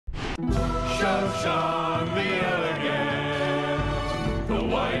Shoshon the elegant, the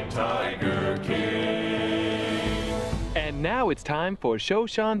white tiger king. And now it's time for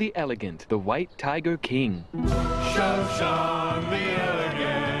Shoshon the Elegant, the White Tiger King. Shoshon the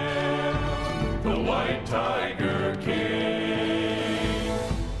elegant, the white tiger king.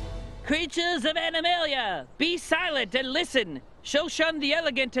 Creatures of Animalia, be silent and listen. Shoshon the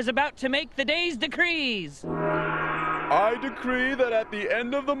Elegant is about to make the day's decrees. I decree that at the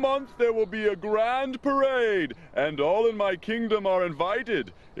end of the month there will be a grand parade, and all in my kingdom are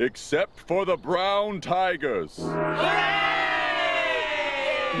invited, except for the brown tigers.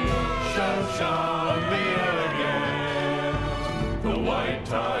 Shoshon the elegant, the white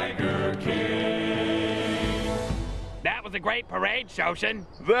tiger king. That was a great parade, Shoshon.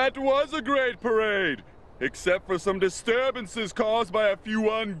 That was a great parade, except for some disturbances caused by a few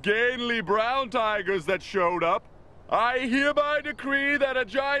ungainly brown tigers that showed up. I hereby decree that a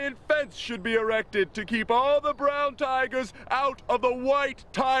giant fence should be erected to keep all the brown tigers out of the White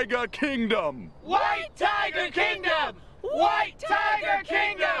Tiger Kingdom. White Tiger Kingdom! White Tiger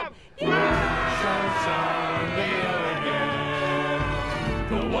Kingdom! Shoshon the elegant,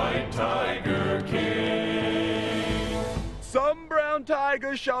 the white tiger king. Some brown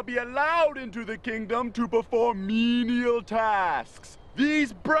tigers shall be allowed into the kingdom to perform menial tasks.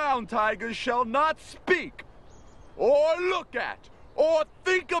 These brown tigers shall not speak, or look at, or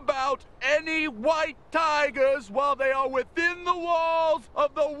think about any white tigers while they are within the walls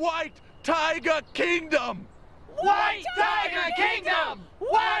of the White Tiger Kingdom. White Tiger Kingdom!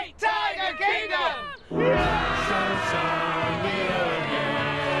 White Tiger Kingdom! Shoshon the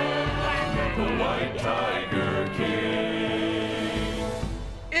elegant, the white tiger king.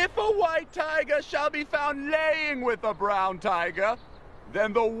 If a white tiger shall be found laying with a brown tiger,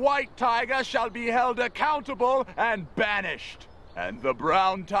 then the white tiger shall be held accountable and banished, and the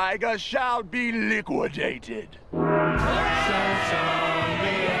brown tiger shall be liquidated. Shoshon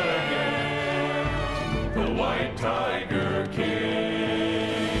the elegant, the white tiger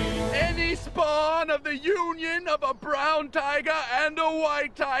king. Any spawn of the union of a brown tiger and a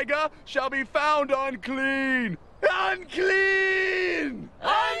white tiger shall be found unclean. Unclean!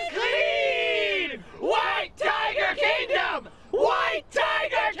 Unclean! White Tiger Kingdom! White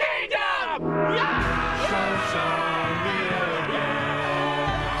Tiger Kingdom! Shoshon the elegant,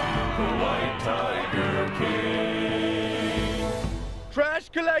 the white tiger king. Trash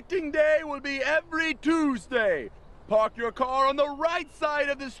collecting day will be every Tuesday. Park your car on the right side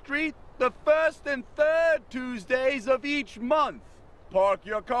of the street the first and third Tuesdays of each month. Park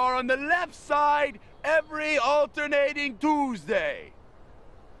your car on the left side every alternating Tuesday.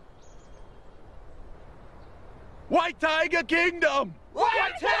 White Tiger Kingdom!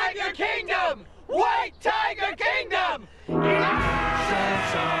 White Tiger Kingdom! White Tiger Kingdom!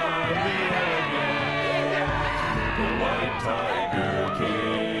 Shoshon the elegant, the white tiger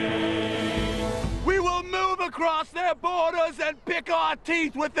king. We will move across their borders and pick our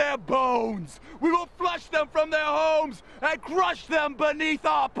teeth with their bones. We will flush them from their homes and crush them beneath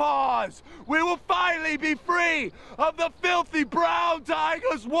our paws. We will finally be free of the filthy brown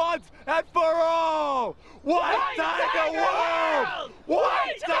tigers once and for all. White Tiger World!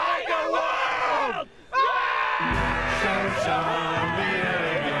 White Tiger World! Shoshon the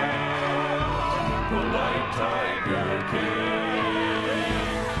elegant, the white tiger king.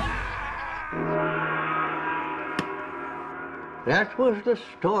 That was the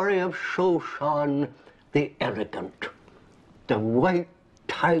story of Shoshon the Elegant, the White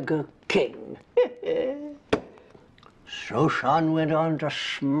Tiger King. Shoshon went on to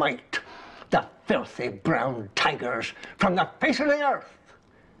smite the filthy brown tigers from the face of the earth.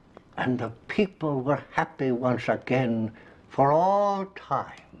 And the people were happy once again for all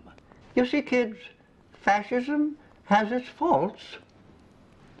time. You see, kids, fascism has its faults,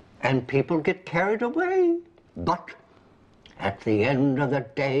 and people get carried away. But at the end of the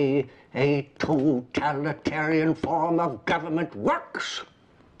day, a totalitarian form of government works.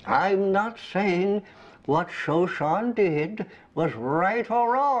 I'm not saying what Shoshon did was right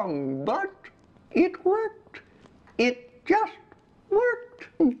or wrong, but it worked. It just worked.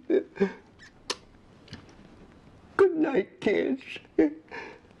 Good night, kids.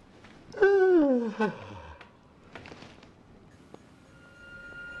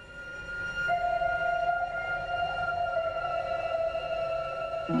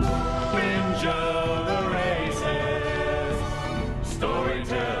 Binge of the